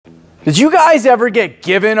Did you guys ever get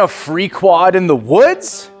given a free quad in the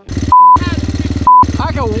woods?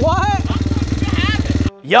 I go, what?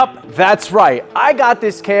 Yup, that's right. I got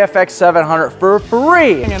this Kfx700 for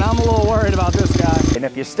free. And I'm a little worried about this guy. And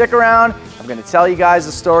if you stick around, I'm gonna tell you guys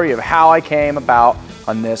the story of how I came about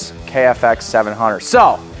on this Kfx700.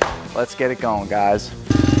 So, let's get it going, guys.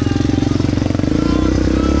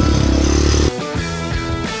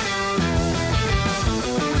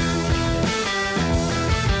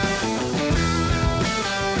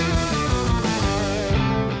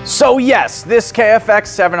 So yes, this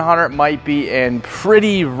Kfx700 might be in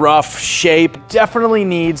pretty rough shape. Definitely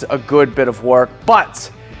needs a good bit of work,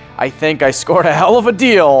 but I think I scored a hell of a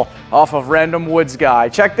deal off of Random Woods Guy.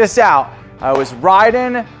 Check this out. I was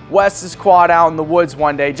riding Wes's quad out in the woods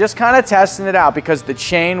one day, just kind of testing it out because the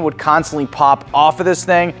chain would constantly pop off of this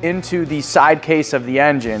thing into the side case of the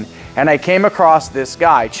engine, and I came across this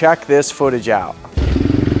guy. Check this footage out.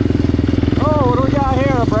 Oh, what do we got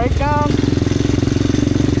here? A breakdown?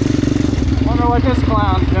 Wonder what this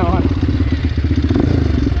clown's doing.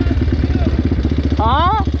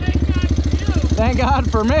 Huh? Thank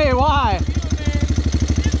God for me. Why?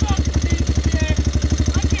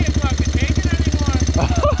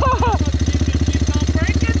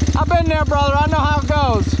 I've been there, brother. I know how it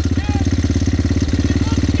goes.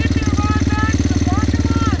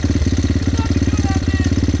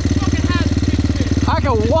 I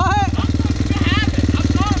go, what?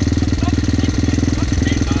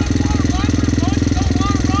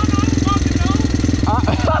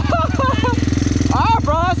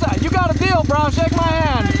 Bro, shake my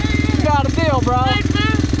hand. You got a deal, bro.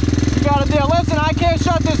 You got a deal. Listen, I can't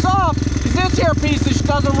shut this off because this here piece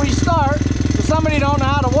doesn't restart because somebody don't know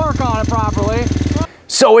how to work on it properly.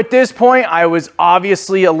 So at this point, I was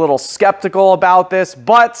obviously a little skeptical about this,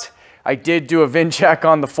 but I did do a VIN check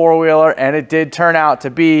on the four-wheeler and it did turn out to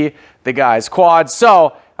be the guy's quad.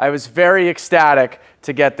 So I was very ecstatic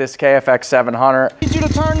to get this Kfx700. I need you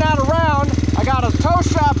to turn that around. I got a tow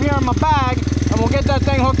strap here in my bag and we'll get that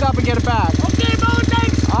thing hooked up and get it back. Okay, bro,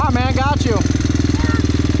 thanks. All right, man, got you.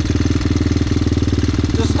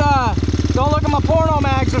 Just don't look at my porno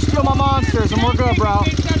mags or steal my monsters and we're good, bro.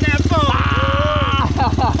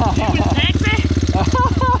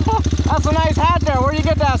 That's a nice hat there. Where do you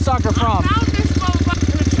get that sucker from? I found this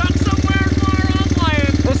motherfucker in a truck somewhere while I'm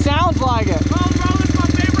playing. It sounds like it. Oh, bro, it's my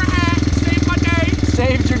favorite hat. Saved my day.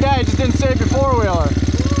 Saved your day, just didn't save your four-wheeler.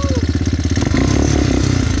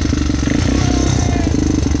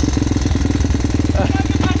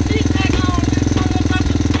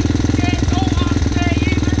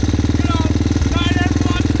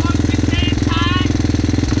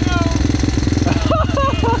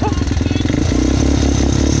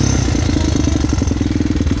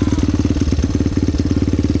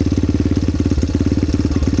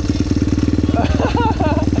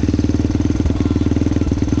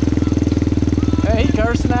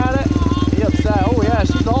 Cursing at it? He upset. Oh yeah,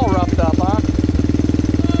 she's all roughed up, huh?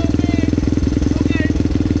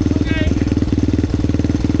 Okay.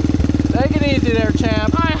 Take it easy there,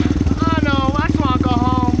 champ. I know. I just want to go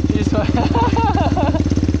home.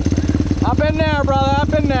 I've been there, brother. I've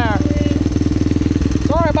been there.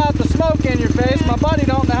 Sorry about the smoke in your face. My buddy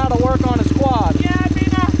don't know how to work on his quad. Yeah, I mean,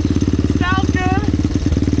 sounds good.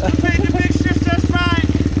 You made the mixture just right.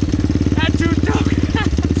 That two-stroke.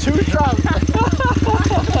 Two-stroke.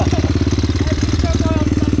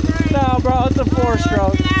 No, bro, it's a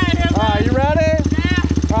four-stroke. Alright, you ready?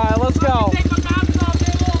 Yeah. Alright, let's go.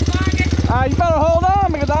 You better hold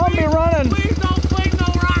on because I'm gonna be running. Please don't fling no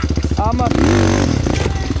rocks.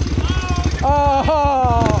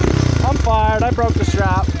 Oh, I'm fired. I broke the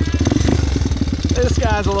strap. This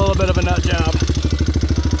guy's a little bit of a nut job.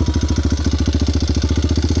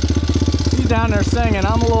 He's down there singing.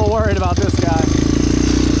 I'm a little worried about this guy.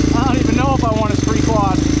 I don't even know if I want his free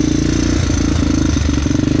quad.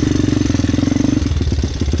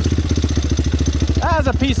 That's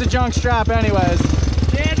a piece of junk strap anyways.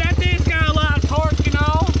 Yeah, that thing's got a lot of torque, you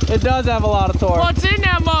know? It does have a lot of torque. What's in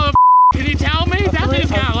that mother? Can you tell me? That thing's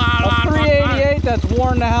got a lot of 388 that's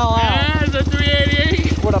worn the hell out. Yeah, it's a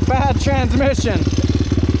 388. With a bad transmission.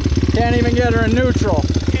 Can't even get her in neutral.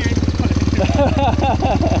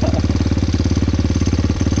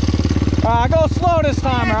 Alright, go slow this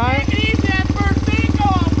time, alright? Take it easy at first. Thing go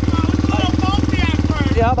up. It's a little bumpy at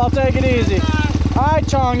first. Yep, I'll take it easy. Alright,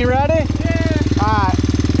 Chong, you ready? Yeah. Alright.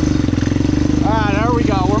 Alright, there we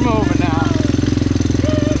go. We're moving now.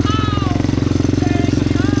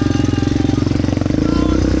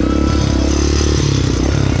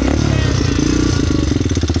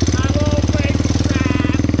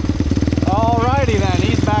 Alrighty then,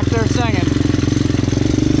 he's back there singing.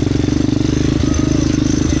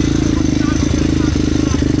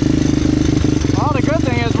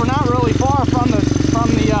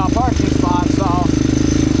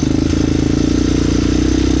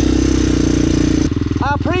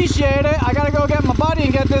 appreciate it. I gotta go get my buddy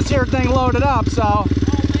and get this here thing loaded up, so. Oh,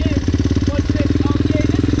 man. What's this? Oh, yeah,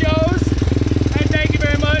 this is Joe's. Hey, thank you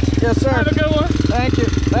very much. Yes, sir. Have a good one. Thank you.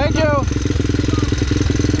 Thank you.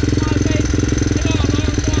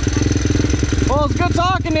 Well, it's good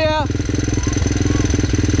talking to you.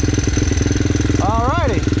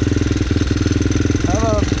 Alrighty. Have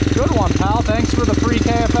a good one, pal. Thanks for the free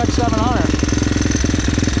Kfx700.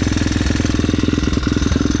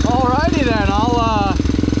 Alrighty then,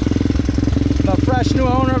 the fresh new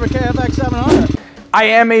owner of a Kfx700. I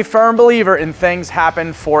am a firm believer in things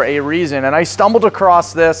happen for a reason, and I stumbled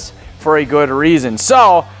across this for a good reason.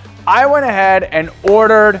 So I went ahead and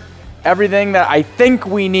ordered everything that I think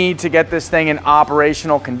we need to get this thing in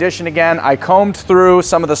operational condition again. I combed through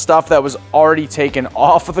some of the stuff that was already taken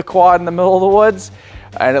off of the quad in the middle of the woods,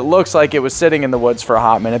 and it looks like it was sitting in the woods for a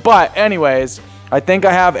hot minute. But anyways, I think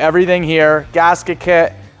I have everything here. Gasket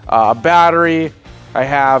kit, battery, I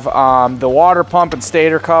have the water pump and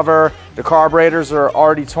stator cover. The carburetors are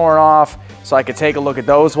already torn off, so I could take a look at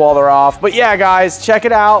those while they're off. But yeah, guys, check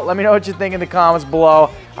it out. Let me know what you think in the comments below.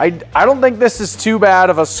 I don't think this is too bad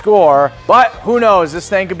of a score, but who knows? This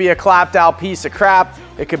thing could be a clapped out piece of crap.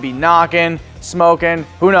 It could be knocking, smoking,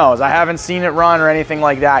 who knows? I haven't seen it run or anything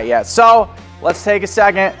like that yet. So let's take a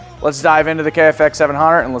second. Let's dive into the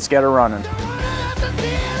Kfx700 and let's get her running.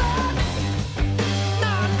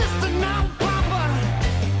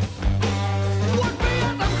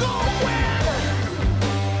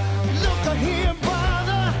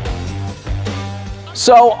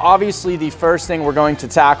 So obviously the first thing we're going to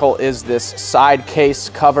tackle is this side case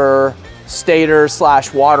cover, stator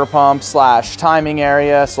slash water pump slash timing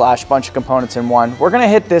area slash bunch of components in one. We're gonna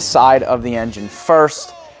hit this side of the engine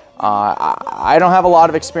first. I don't have a lot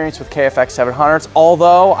of experience with Kfx700s,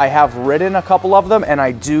 although I have ridden a couple of them and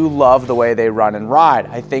I do love the way they run and ride.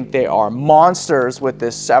 I think they are monsters with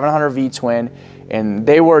this 700 V-twin, and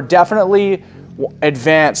they were definitely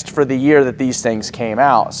advanced for the year that these things came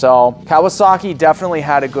out. So Kawasaki definitely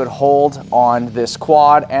had a good hold on this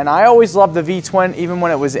quad, and I always loved the V-twin even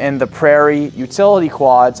when it was in the Prairie utility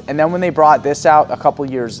quads, and then when they brought this out a couple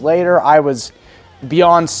years later, I was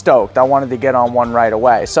beyond stoked. I wanted to get on one right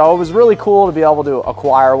away. So it was really cool to be able to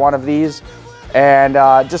acquire one of these and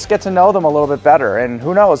just get to know them a little bit better. And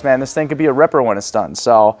who knows, man, this thing could be a ripper when it's done.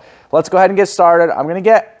 So let's go ahead and get started. I'm gonna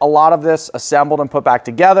get a lot of this assembled and put back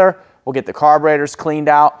together. We'll get the carburetors cleaned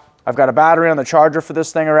out. I've got a battery on the charger for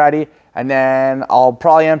this thing already, and then I'll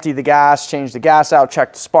probably empty the gas, change the gas out,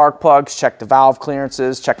 check the spark plugs, check the valve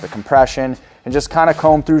clearances, check the compression, and just kind of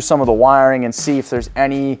comb through some of the wiring and see if there's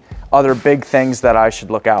any other big things that I should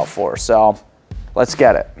look out for. So let's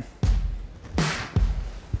get it.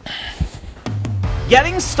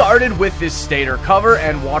 Getting started with this stator cover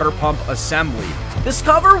and water pump assembly. This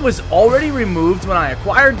cover was already removed when I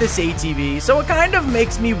acquired this ATV, so it kind of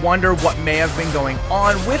makes me wonder what may have been going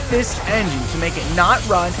on with this engine to make it not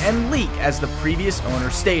run and leak as the previous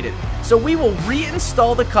owner stated. So we will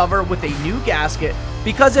reinstall the cover with a new gasket,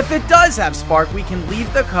 because if it does have spark, we can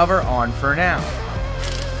leave the cover on for now.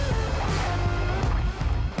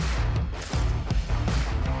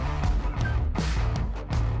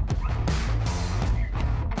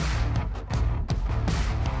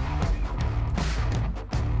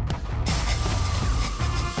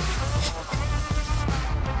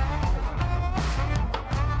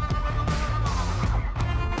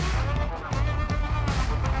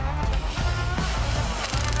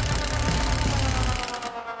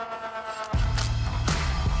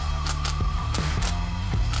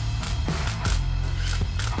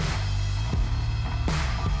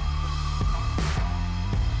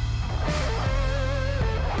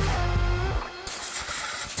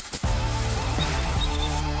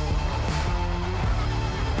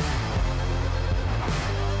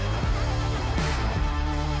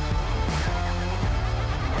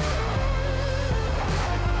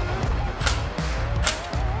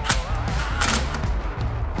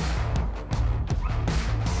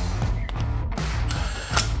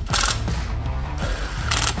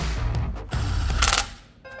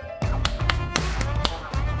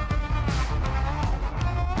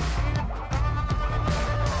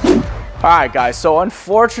 All right, guys, so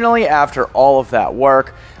unfortunately, after all of that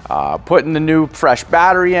work, putting the new fresh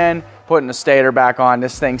battery in, putting the stator back on,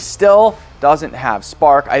 this thing still doesn't have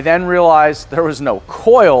spark. I then realized there was no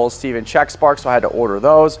coils to even check spark, so I had to order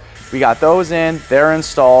those. We got those in, they're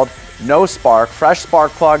installed, no spark, fresh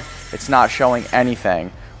spark plug, it's not showing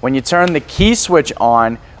anything. When you turn the key switch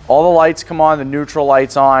on, all the lights come on, the neutral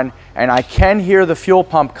lights on, and I can hear the fuel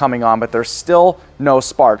pump coming on, but there's still no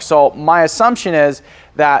spark. So my assumption is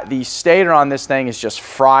that the stator on this thing is just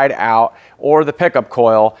fried out, or the pickup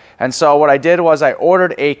coil. And so what I did was I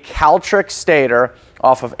ordered a Kawasaki stator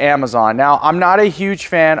off of Amazon. Now, I'm not a huge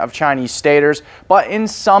fan of Chinese stators, but in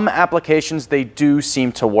some applications they do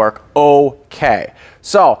seem to work okay.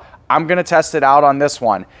 So I'm gonna test it out on this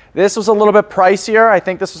one. This was a little bit pricier. I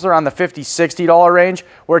think this was around the $50, $60 range,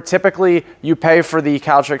 where typically you pay for the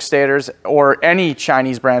Kawasaki stators or any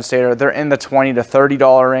Chinese brand stator, they're in the $20 to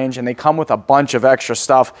 $30 range, and they come with a bunch of extra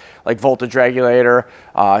stuff like voltage regulator,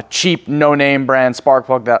 cheap no-name brand spark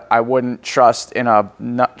plug that I wouldn't trust in a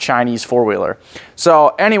Chinese four-wheeler. So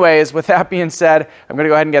anyways, with that being said, I'm gonna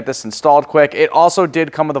go ahead and get this installed quick. It also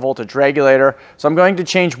did come with a voltage regulator, so I'm going to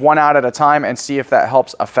change one out at a time and see if that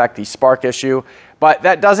helps affect the spark issue. But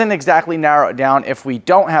that doesn't exactly narrow it down if we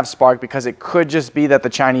don't have spark, because it could just be that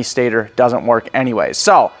the Chinese stator doesn't work anyways.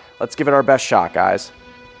 So let's give it our best shot, guys.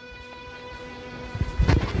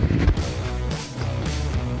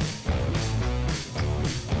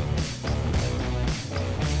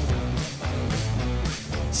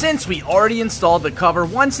 Since we already installed the cover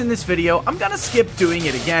once in this video, I'm gonna skip doing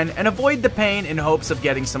it again and avoid the pain in hopes of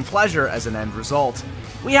getting some pleasure as an end result.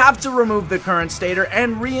 We have to remove the current stator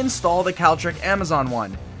and reinstall the Kawasaki Amazon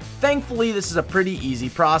one. Thankfully, this is a pretty easy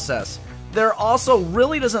process. There also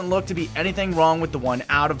really doesn't look to be anything wrong with the one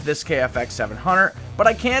out of this Kfx700, but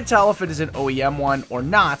I can't tell if it is an OEM one or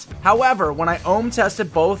not. However, when I ohm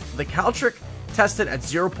tested both, the Kawasaki tested at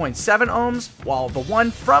 0.7 ohms, while the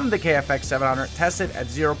one from the Kfx700 tested at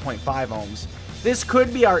 0.5 ohms. This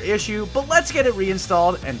could be our issue, but let's get it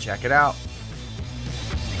reinstalled and check it out.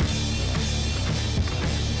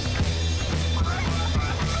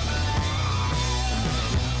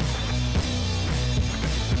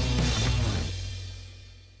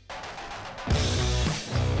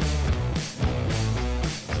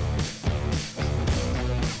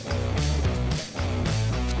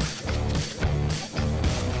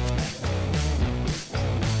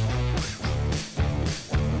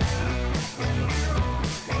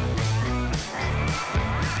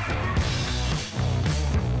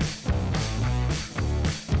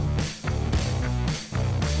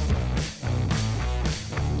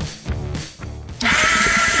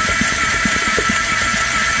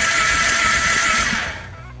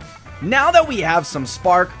 Now that we have some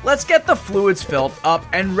spark, let's get the fluids filled up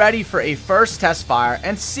and ready for a first test fire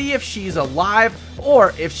and see if she's alive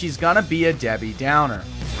or if she's gonna be a Debbie Downer.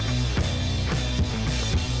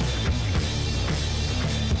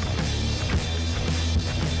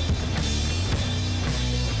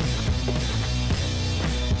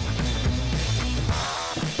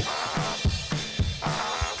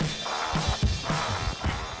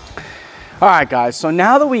 All right, guys, so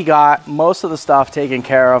now that we got most of the stuff taken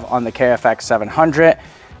care of on the Kfx700,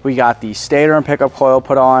 we got the stator and pickup coil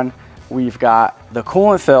put on, we've got the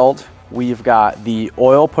coolant filled, we've got the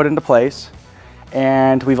oil put into place,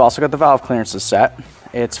 and we've also got the valve clearances set.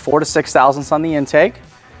 It's 4 to 6 thousandths on the intake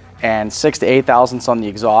and 6 to 8 thousandths on the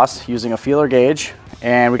exhaust using a feeler gauge.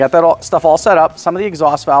 And we got that stuff all set up. Some of the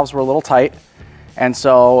exhaust valves were a little tight, and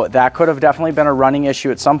so that could have definitely been a running issue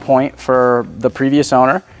at some point for the previous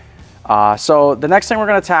owner. So the next thing we're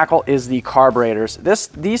going to tackle is the carburetors.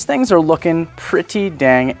 These things are looking pretty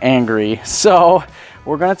dang angry. So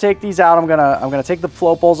we're going to take these out. I'm gonna take the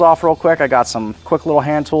float bowls off real quick. I got some quick little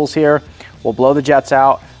hand tools here. We'll blow the jets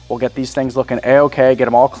out. We'll get these things looking a-okay, get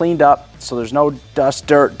them all cleaned up so there's no dust,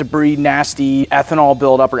 dirt, debris, nasty ethanol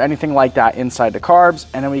buildup or anything like that inside the carbs.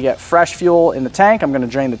 And then we get fresh fuel in the tank. I'm going to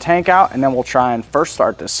drain the tank out, and then we'll try and first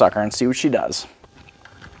start this sucker and see what she does.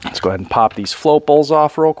 Let's go ahead and pop these float bowls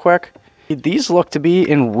off real quick. These look to be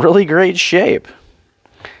in really great shape.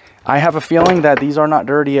 I have a feeling that these are not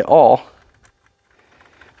dirty at all.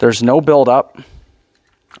 There's no buildup.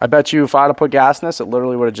 I bet you if I'd have put gas in this, it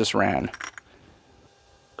literally would have just ran.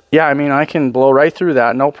 Yeah, I mean, I can blow right through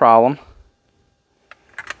that, no problem.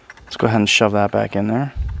 Let's go ahead and shove that back in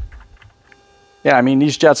there. Yeah, I mean,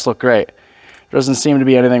 these jets look great. There doesn't seem to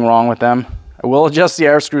be anything wrong with them. I will adjust the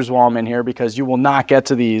air screws while I'm in here because you will not get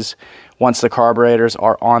to these once the carburetors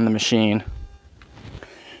are on the machine.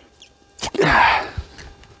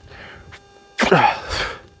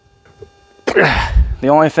 The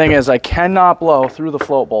only thing is I cannot blow through the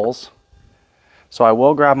float bowls, so I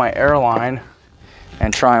will grab my air line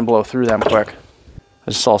and try and blow through them quick.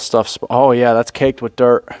 I just saw stuff. Oh yeah, that's caked with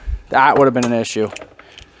dirt. That would have been an issue.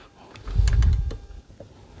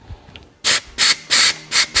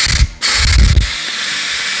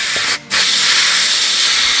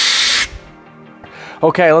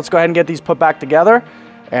 Okay, let's go ahead and get these put back together,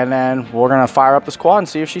 and then we're gonna fire up this quad and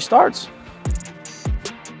see if she starts.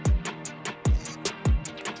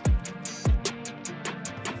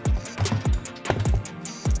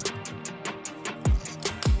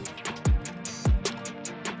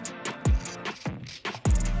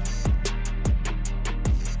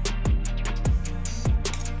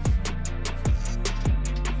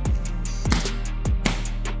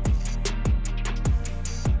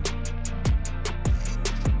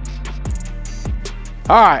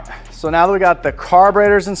 All right, so now that we got the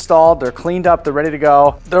carburetors installed, they're cleaned up, they're ready to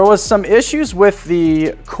go. There was some issues with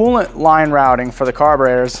the coolant line routing for the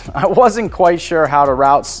carburetors. I wasn't quite sure how to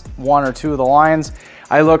route one or two of the lines.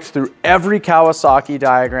 I looked through every Kawasaki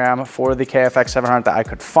diagram for the Kfx700 that I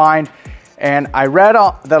could find, and I read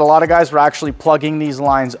that a lot of guys were actually plugging these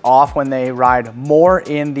lines off when they ride more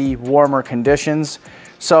in the warmer conditions.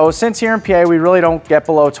 So since here in PA, we really don't get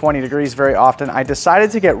below 20 degrees very often, I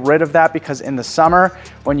decided to get rid of that because in the summer,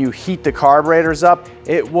 when you heat the carburetors up,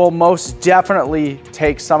 it will most definitely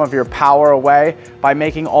take some of your power away by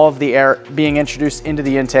making all of the air being introduced into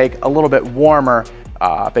the intake a little bit warmer,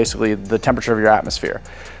 basically the temperature of your atmosphere.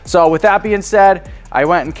 So with that being said, I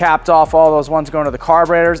went and capped off all those ones going to the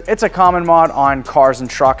carburetors. It's a common mod on cars and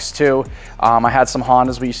trucks too. I had some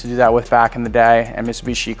Hondas we used to do that with back in the day, and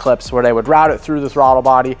Mitsubishi Eclipse, where they would route it through the throttle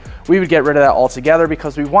body. We would get rid of that altogether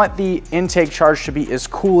because we want the intake charge to be as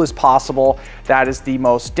cool as possible. That is the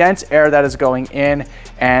most dense air that is going in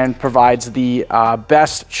and provides the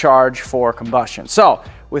best charge for combustion. So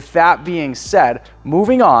with that being said,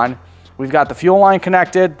 moving on, we've got the fuel line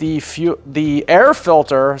connected. The air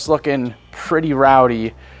filter is looking pretty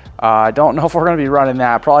rowdy. I don't know if we're gonna be running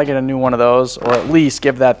that. Probably get a new one of those, or at least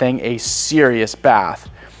give that thing a serious bath.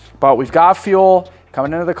 But we've got fuel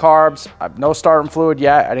coming into the carbs. I have no starting fluid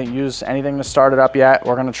yet. I didn't use anything to start it up yet.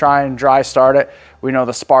 We're gonna try and dry start it. We know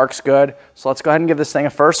the spark's good. So let's go ahead and give this thing a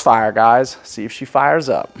first fire, guys. See if she fires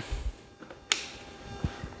up.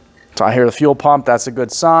 So I hear the fuel pump, that's a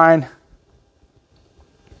good sign.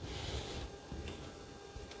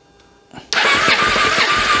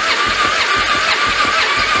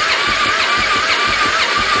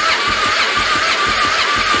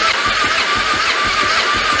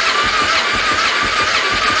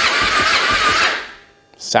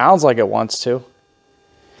 Sounds like it wants to,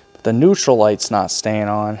 but the neutral light's not staying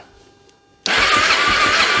on.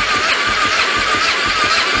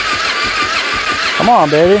 Come on,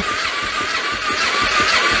 baby.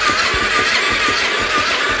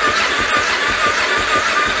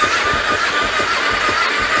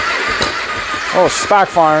 Oh, she's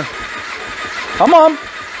backfiring. Come on.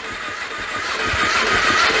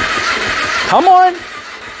 Come on.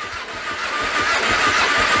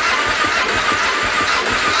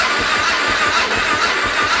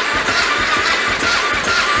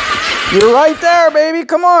 You're right there, baby.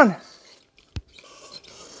 Come on.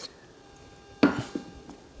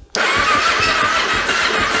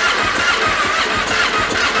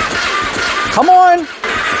 Come on.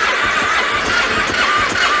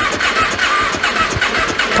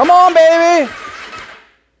 Come on, baby.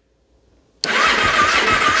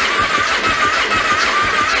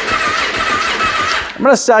 I'm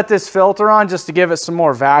going to set this filter on just to give it some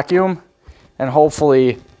more vacuum, and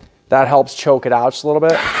hopefully that helps choke it out just a little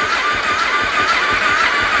bit.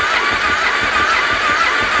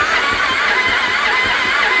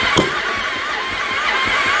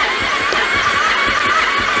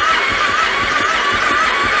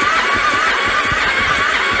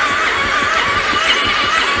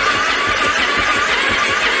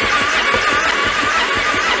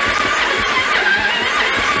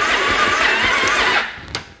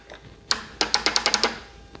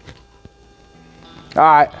 All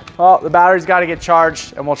right, well, the battery's got to get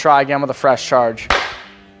charged, and we'll try again with a fresh charge.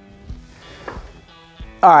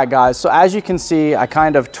 All right, guys, so as you can see, I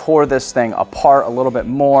kind of tore this thing apart a little bit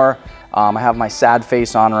more. I have my sad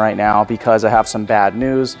face on right now because I have some bad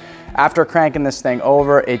news. After cranking this thing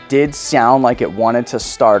over, it did sound like it wanted to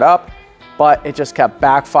start up, but it just kept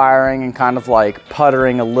backfiring and kind of like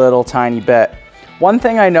puttering a little tiny bit. One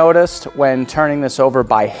thing I noticed when turning this over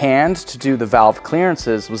by hand to do the valve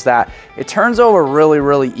clearances was that it turns over really,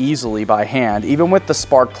 really easily by hand, even with the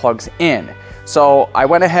spark plugs in. So I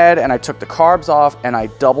went ahead and I took the carbs off and I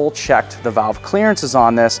double checked the valve clearances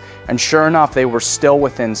on this, and sure enough, they were still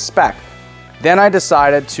within spec. Then I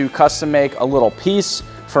decided to custom make a little piece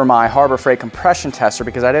for my Harbor Freight compression tester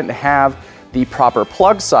because I didn't have the proper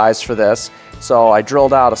plug size for this. So I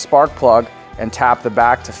drilled out a spark plug and tapped the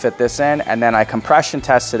back to fit this in, and then I compression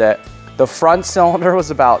tested it. The front cylinder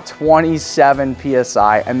was about 27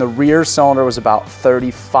 PSI and the rear cylinder was about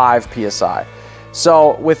 35 PSI.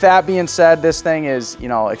 So with that being said, this thing is, you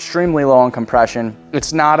know, extremely low in compression.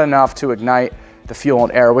 It's not enough to ignite the fuel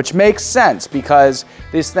and air, which makes sense because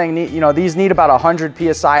this thing, these need about 100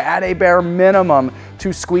 PSI at a bare minimum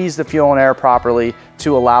to squeeze the fuel and air properly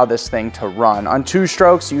to allow this thing to run. On 2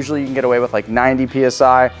 strokes, usually you can get away with like 90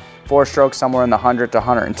 PSI. 4 strokes somewhere in the 100 to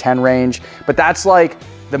 110 range, but that's like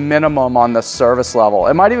the minimum on the service level.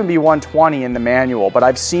 It might even be 120 in the manual, but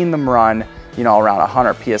I've seen them run, around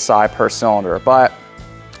 100 PSI per cylinder. But,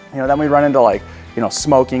 then we run into like you know,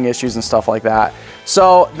 smoking issues and stuff like that.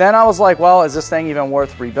 So then I was like, well, is this thing even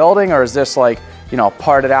worth rebuilding, or is this like, you know,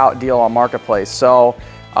 parted out deal on Marketplace? So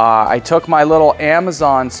I took my little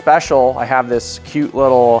Amazon special. I have this cute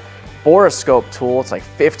little borescope tool. It's like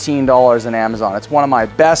 $15 in Amazon. It's one of my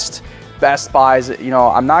best buys. You know,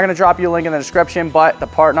 I'm not gonna drop you a link in the description, but the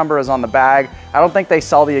part number is on the bag. I don't think they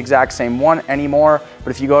sell the exact same one anymore,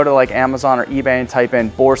 but if you go to like Amazon or eBay and type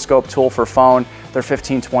in borescope tool for phone, they're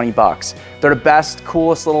 15, 20 bucks. They're the best,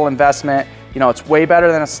 coolest little investment. You know, it's way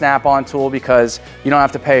better than a snap-on tool because you don't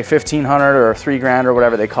have to pay $1,500 or $3 grand or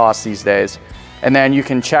whatever they cost these days. And then you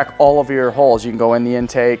can check all of your holes. You can go in the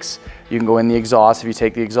intakes, you can go in the exhaust if you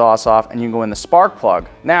take the exhaust off, and you can go in the spark plug.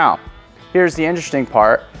 Now, here's the interesting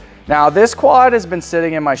part. Now, this quad has been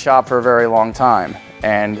sitting in my shop for a very long time,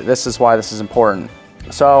 and this is why this is important.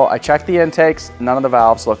 So I checked the intakes, none of the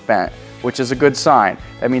valves look bent, which is a good sign.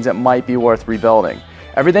 That means it might be worth rebuilding.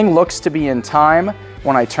 Everything looks to be in time.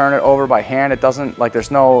 When I turn it over by hand, it doesn't, like,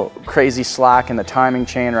 there's no crazy slack in the timing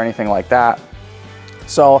chain or anything like that.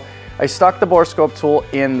 So I stuck the borescope tool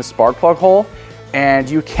in the spark plug hole, and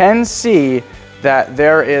you can see that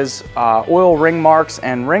there is oil ring marks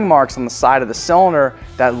and ring marks on the side of the cylinder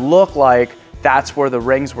that look like that's where the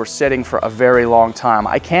rings were sitting for a very long time.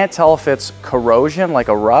 I can't tell if it's corrosion, like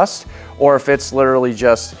a rust, or if it's literally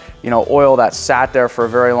just, you know, oil that sat there for a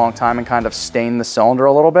very long time and kind of stained the cylinder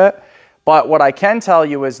a little bit. But what I can tell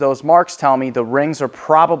you is those marks tell me the rings are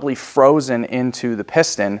probably frozen into the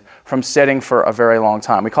piston from sitting for a very long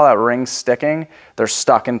time. We call that ring sticking. They're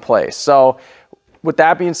stuck in place. So with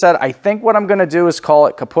that being said, I think what I'm gonna do is call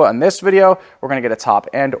it kaput on this video. We're gonna get a top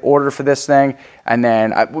end order for this thing. And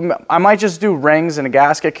then I might just do rings and a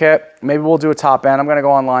gasket kit. Maybe we'll do a top end. I'm gonna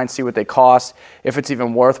go online, see what they cost, if it's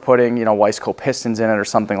even worth putting, you know, Weisco pistons in it or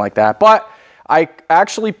something like that. But I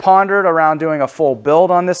actually pondered around doing a full build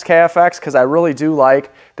on this KFX because I really do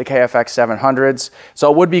like the Kfx700s. So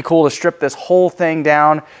it would be cool to strip this whole thing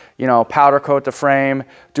down, you know, powder coat the frame,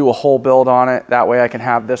 do a whole build on it. That way I can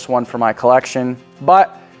have this one for my collection.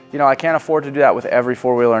 But, you know, I can't afford to do that with every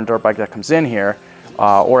four-wheeler and dirt bike that comes in here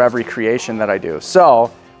or every creation that I do.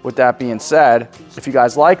 So with that being said, if you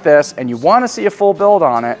guys like this and you want to see a full build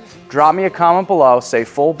on it, drop me a comment below, say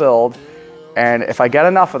full build. And if I get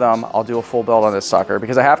enough of them, I'll do a full build on this sucker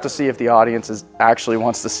because I have to see if the audience actually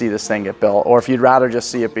wants to see this thing get built, or if you'd rather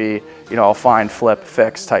just see it be, you know, a fine flip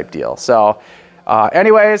fix type deal. So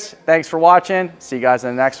anyways, thanks for watching. See you guys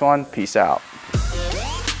in the next one. Peace out.